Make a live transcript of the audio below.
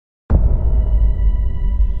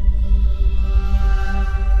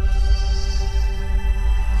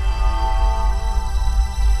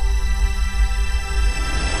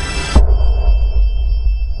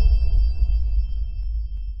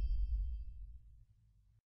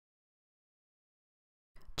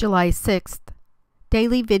July 6th.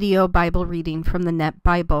 Daily video Bible reading from the Net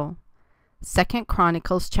Bible. 2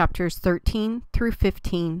 Chronicles chapters 13 through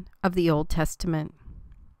 15 of the Old Testament.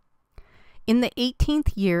 In the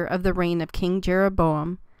 18th year of the reign of King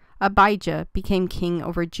Jeroboam, Abijah became king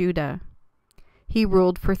over Judah. He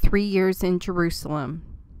ruled for 3 years in Jerusalem.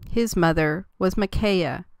 His mother was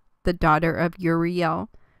Michaiah, the daughter of Uriel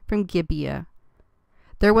from Gibeah.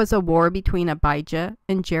 There was a war between Abijah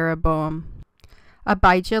and Jeroboam.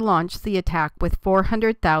 Abijah launched the attack with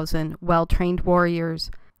 400,000 well-trained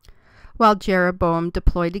warriors, while Jeroboam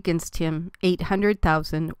deployed against him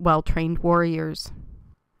 800,000 well-trained warriors.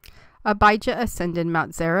 Abijah ascended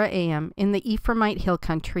Mount Zemaraim in the Ephraimite hill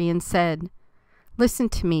country and said, "Listen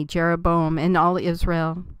to me, Jeroboam and all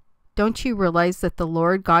Israel. Don't you realize that the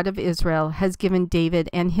Lord God of Israel has given David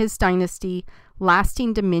and his dynasty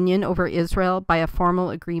lasting dominion over Israel by a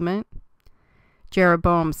formal agreement?"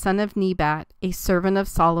 Jeroboam, son of Nebat, a servant of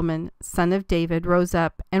Solomon, son of David, rose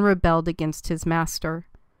up and rebelled against his master.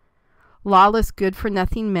 Lawless,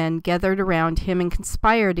 good-for-nothing men gathered around him and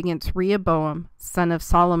conspired against Rehoboam, son of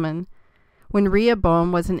Solomon, when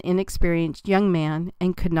Rehoboam was an inexperienced young man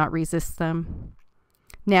and could not resist them.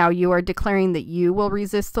 Now you are declaring that you will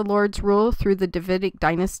resist the Lord's rule through the Davidic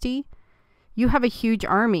dynasty? You have a huge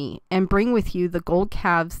army, and bring with you the gold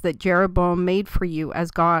calves that Jeroboam made for you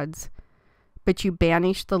as gods. But you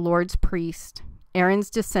banished the Lord's priest,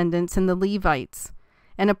 Aaron's descendants, and the Levites,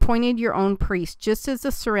 and appointed your own priest, just as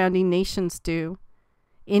the surrounding nations do.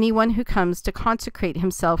 Anyone who comes to consecrate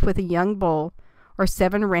himself with a young bull or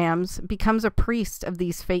 7 rams becomes a priest of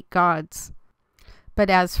these fake gods.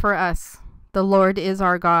 But as for us, the Lord is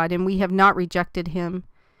our God, and we have not rejected him.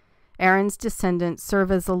 Aaron's descendants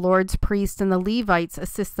serve as the Lord's priests, and the Levites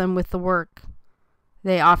assist them with the work.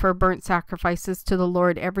 They offer burnt sacrifices to the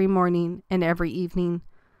Lord every morning and every evening,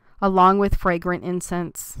 along with fragrant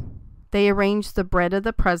incense. They arrange the bread of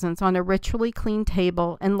the presence on a ritually clean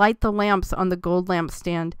table and light the lamps on the gold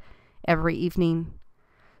lampstand every evening.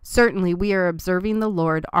 Certainly we are observing the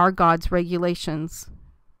Lord our God's regulations,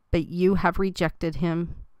 but you have rejected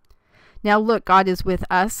him. Now look, God is with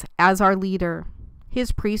us as our leader.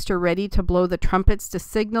 His priests are ready to blow the trumpets to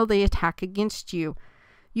signal the attack against you.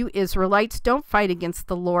 You Israelites, don't fight against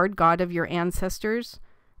the Lord God of your ancestors,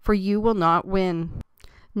 for you will not win."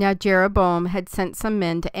 Now Jeroboam had sent some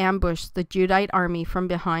men to ambush the Judahite army from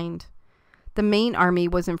behind. The main army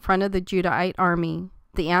was in front of the Judahite army.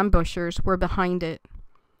 The ambushers were behind it.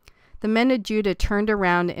 The men of Judah turned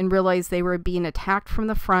around and realized they were being attacked from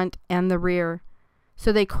the front and the rear.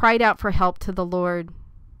 So they cried out for help to the Lord.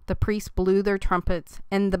 The priests blew their trumpets,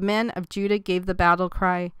 and the men of Judah gave the battle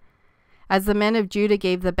cry. As the men of Judah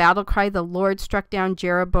gave the battle cry, the Lord struck down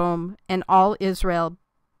Jeroboam and all Israel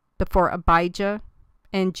before Abijah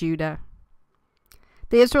and Judah.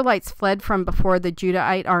 The Israelites fled from before the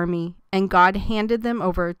Judahite army, and God handed them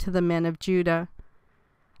over to the men of Judah.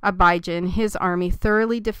 Abijah and his army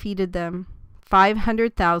thoroughly defeated them.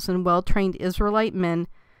 500,000 well-trained Israelite men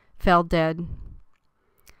fell dead.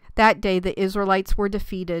 That day the Israelites were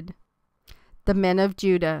defeated. The men of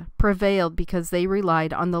Judah prevailed because they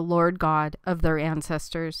relied on the Lord God of their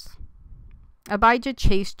ancestors. Abijah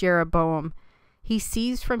chased Jeroboam. He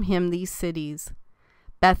seized from him these cities: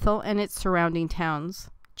 Bethel and its surrounding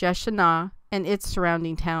towns, Jeshanah and its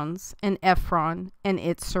surrounding towns, and Ephron and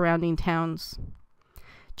its surrounding towns.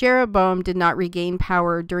 Jeroboam did not regain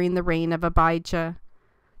power during the reign of Abijah.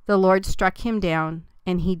 The Lord struck him down,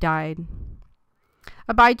 and he died.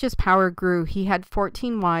 Abijah's power grew. He had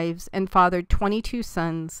 14 wives and fathered 22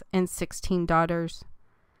 sons and 16 daughters.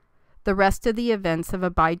 The rest of the events of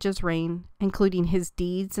Abijah's reign, including his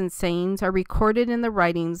deeds and sayings, are recorded in the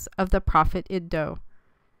writings of the prophet Iddo.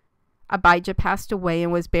 Abijah passed away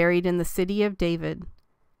and was buried in the city of David.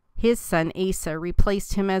 His son Asa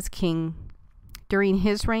replaced him as king. During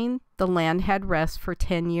his reign, the land had rest for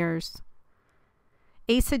 10 years.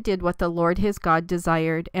 Asa did what the Lord his God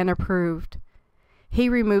desired and approved. He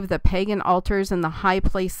removed the pagan altars in the high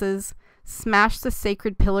places, smashed the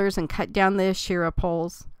sacred pillars, and cut down the Asherah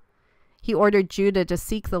poles. He ordered Judah to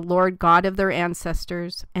seek the Lord God of their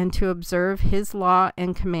ancestors and to observe his law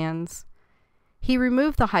and commands. He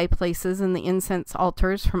removed the high places and the incense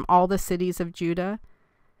altars from all the cities of Judah.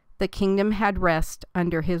 The kingdom had rest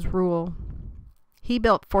under his rule. He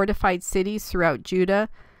built fortified cities throughout Judah,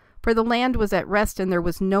 for the land was at rest and there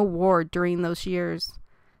was no war during those years.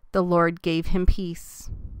 The Lord gave him peace.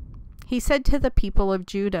 He said to the people of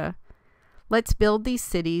Judah, "Let's build these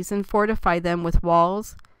cities and fortify them with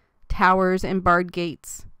walls, towers, and barred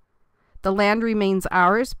gates. The land remains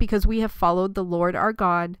ours because we have followed the Lord our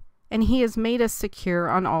God, and he has made us secure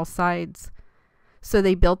on all sides. So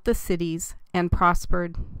they built the cities and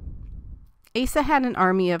prospered. Asa had an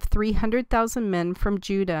army of 300,000 men from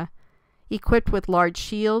Judah, equipped with large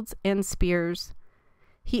shields and spears.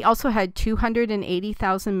 He also had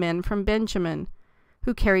 280,000 men from Benjamin,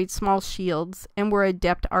 who carried small shields and were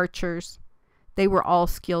adept archers. They were all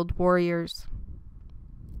skilled warriors.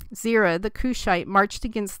 Zerah the Cushite marched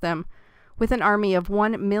against them with an army of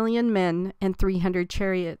 1,000,000 men and 300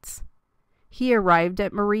 chariots. He arrived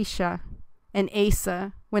at Mareshah, and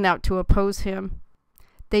Asa went out to oppose him.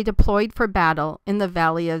 They deployed for battle in the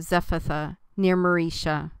valley of Zephathah near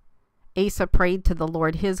Mareshah. Asa prayed to the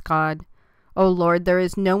Lord his God, "O Lord, there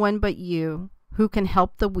is no one but you who can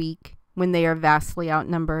help the weak when they are vastly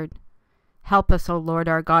outnumbered. Help us, O Lord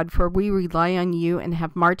our God, for we rely on you and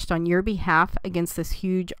have marched on your behalf against this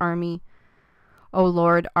huge army. O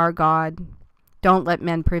Lord our God, don't let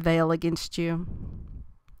men prevail against you."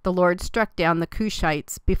 The Lord struck down the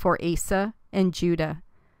Cushites before Asa and Judah.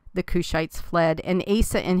 The Cushites fled, and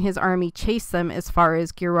Asa and his army chased them as far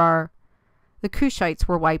as Gerar. The Cushites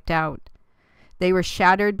were wiped out. They were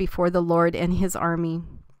shattered before the Lord and his army.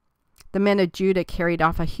 The men of Judah carried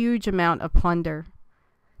off a huge amount of plunder.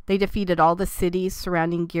 They defeated all the cities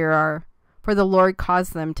surrounding Gerar, for the Lord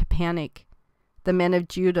caused them to panic. The men of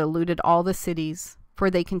Judah looted all the cities, for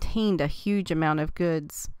they contained a huge amount of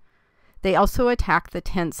goods. They also attacked the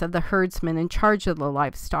tents of the herdsmen in charge of the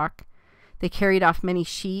livestock. They carried off many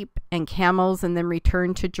sheep and camels and then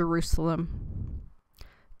returned to Jerusalem.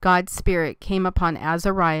 God's Spirit came upon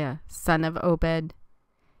Azariah, son of Obed.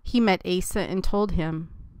 He met Asa and told him,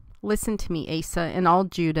 "Listen to me, Asa, and all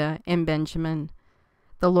Judah and Benjamin.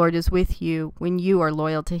 The Lord is with you when you are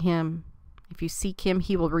loyal to him. If you seek him,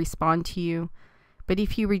 he will respond to you. But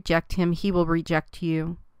if you reject him, he will reject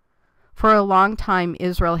you. For a long time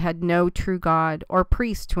Israel had no true God or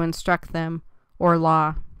priest to instruct them, or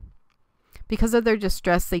law. Because of their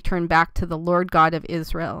distress, they turned back to the Lord God of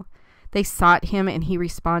Israel. They sought him, and he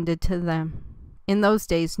responded to them. In those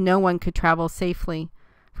days, no one could travel safely,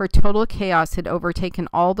 for total chaos had overtaken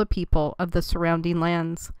all the people of the surrounding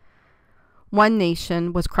lands. One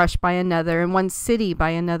nation was crushed by another, and one city by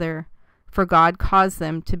another, for God caused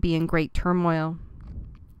them to be in great turmoil.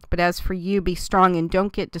 But as for you, be strong and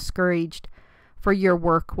don't get discouraged, for your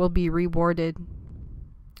work will be rewarded."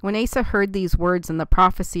 When Asa heard these words and the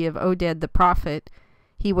prophecy of Oded the prophet,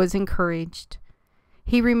 he was encouraged.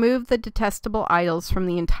 He removed the detestable idols from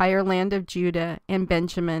the entire land of Judah and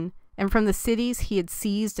Benjamin, and from the cities he had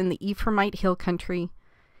seized in the Ephraimite hill country.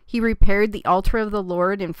 He repaired the altar of the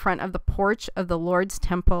Lord in front of the porch of the Lord's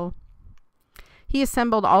temple. He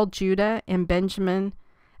assembled all Judah and Benjamin,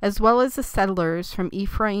 as well as the settlers from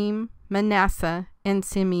Ephraim, Manasseh, and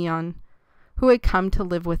Simeon, who had come to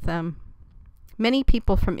live with them. Many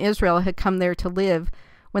people from Israel had come there to live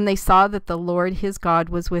when they saw that the Lord his God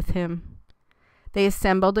was with him. They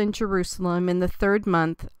assembled in Jerusalem in the 3rd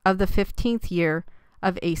month of the 15th year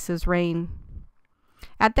of Asa's reign.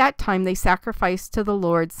 At that time they sacrificed to the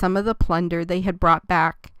Lord some of the plunder they had brought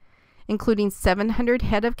back, including 700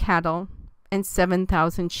 head of cattle and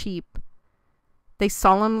 7,000 sheep. They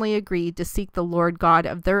solemnly agreed to seek the Lord God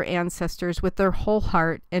of their ancestors with their whole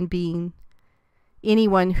heart and being.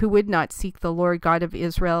 Anyone who would not seek the Lord God of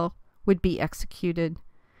Israel would be executed,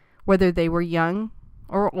 whether they were young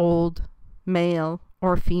or old, male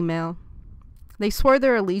or female. They swore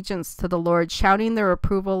their allegiance to the Lord, shouting their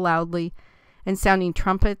approval loudly and sounding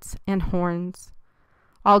trumpets and horns.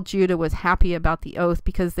 All Judah was happy about the oath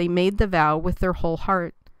because they made the vow with their whole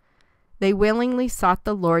heart. They willingly sought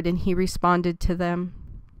the Lord, and he responded to them.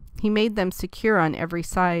 He made them secure on every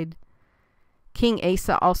side. King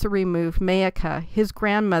Asa also removed Maacah, his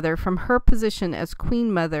grandmother, from her position as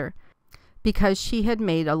queen mother because she had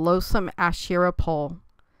made a loathsome Asherah pole.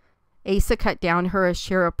 Asa cut down her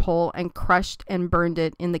Asherah pole and crushed and burned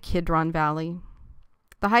it in the Kidron Valley.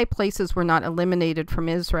 The high places were not eliminated from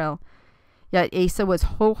Israel, yet Asa was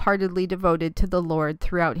wholeheartedly devoted to the Lord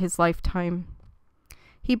throughout his lifetime.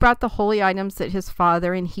 He brought the holy items that his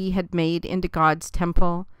father and he had made into God's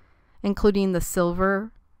temple, including the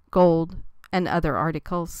silver, gold, and other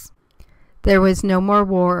articles. There was no more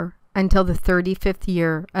war until the 35th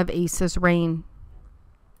year of Asa's reign.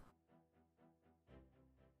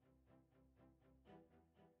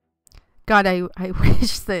 God, I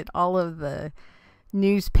wish that all of the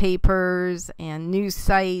newspapers and news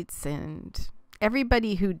sites and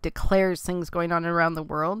everybody who declares things going on around the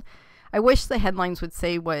world, I wish the headlines would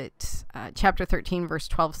say what chapter 13 verse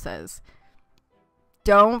 12 says.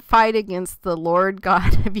 Don't fight against the Lord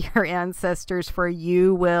God of your ancestors, for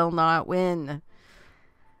you will not win.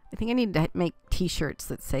 I think I need to make t-shirts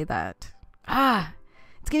that say that.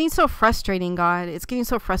 It's getting so frustrating, God. It's getting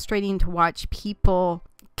so frustrating to watch people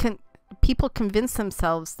convince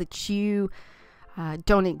themselves that you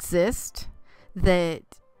don't exist, that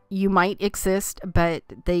you might exist, but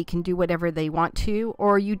they can do whatever they want to,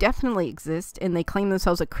 or you definitely exist and they claim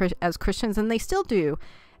themselves as Christians, and they still do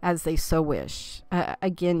as they so wish.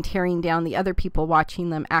 Again, tearing down the other people watching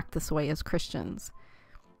them act this way as Christians.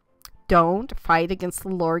 Don't fight against the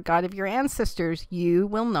Lord God of your ancestors. You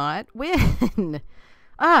will not win.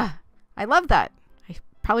 I love that. I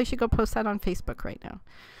probably should go post that on Facebook right now.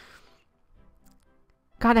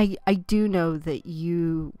 God, I do know that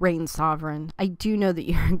you reign sovereign. I do know that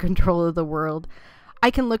you're in control of the world.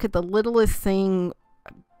 I can look at the littlest thing,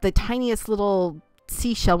 the tiniest little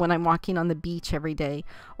seashell when I'm walking on the beach every day,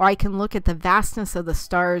 or I can look at the vastness of the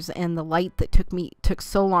stars and the light that took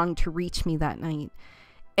so long to reach me that night.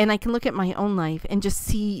 And I can look at my own life and just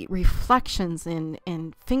see reflections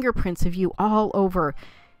and fingerprints of you all over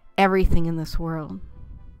everything in this world.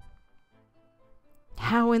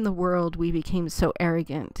 How in the world we became so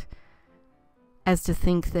arrogant as to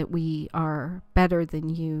think that we are better than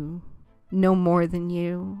you, know more than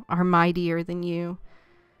you, are mightier than you.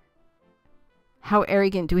 How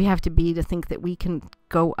arrogant do we have to be to think that we can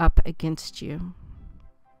go up against you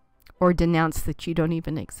or denounce that you don't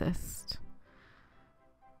even exist?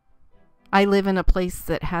 I live in a place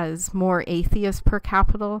that has more atheists per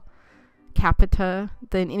capita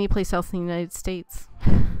than any place else in the United States.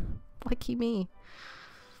 Lucky me.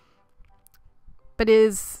 But it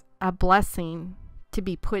is a blessing to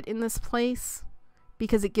be put in this place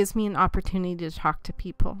because it gives me an opportunity to talk to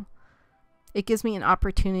people. It gives me an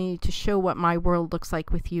opportunity to show what my world looks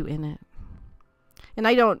like with you in it. And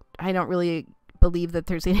I don't really believe that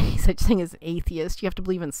there's any such thing as atheist. You have to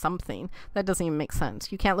believe in something. That doesn't even make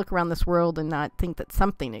sense. You can't look around this world and not think that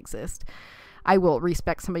something exists. I will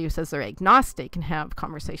respect somebody who says they're agnostic and have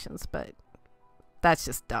conversations, but that's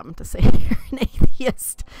just dumb to say you're an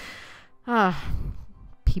atheist.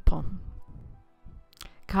 People.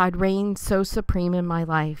 God, reign so supreme in my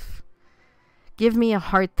life. Give me a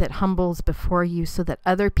heart that humbles before you so that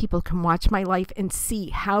other people can watch my life and see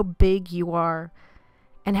how big you are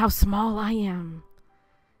and how small I am.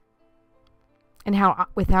 And how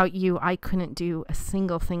without you, I couldn't do a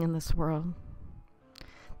single thing in this world.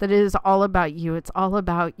 That it is all about you. It's all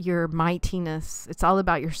about your mightiness. It's all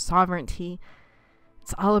about your sovereignty.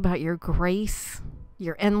 It's all about your grace,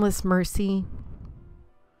 your endless mercy.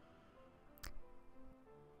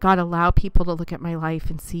 God, allow people to look at my life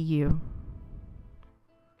and see you.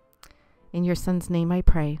 In your Son's name I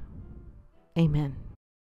pray. Amen.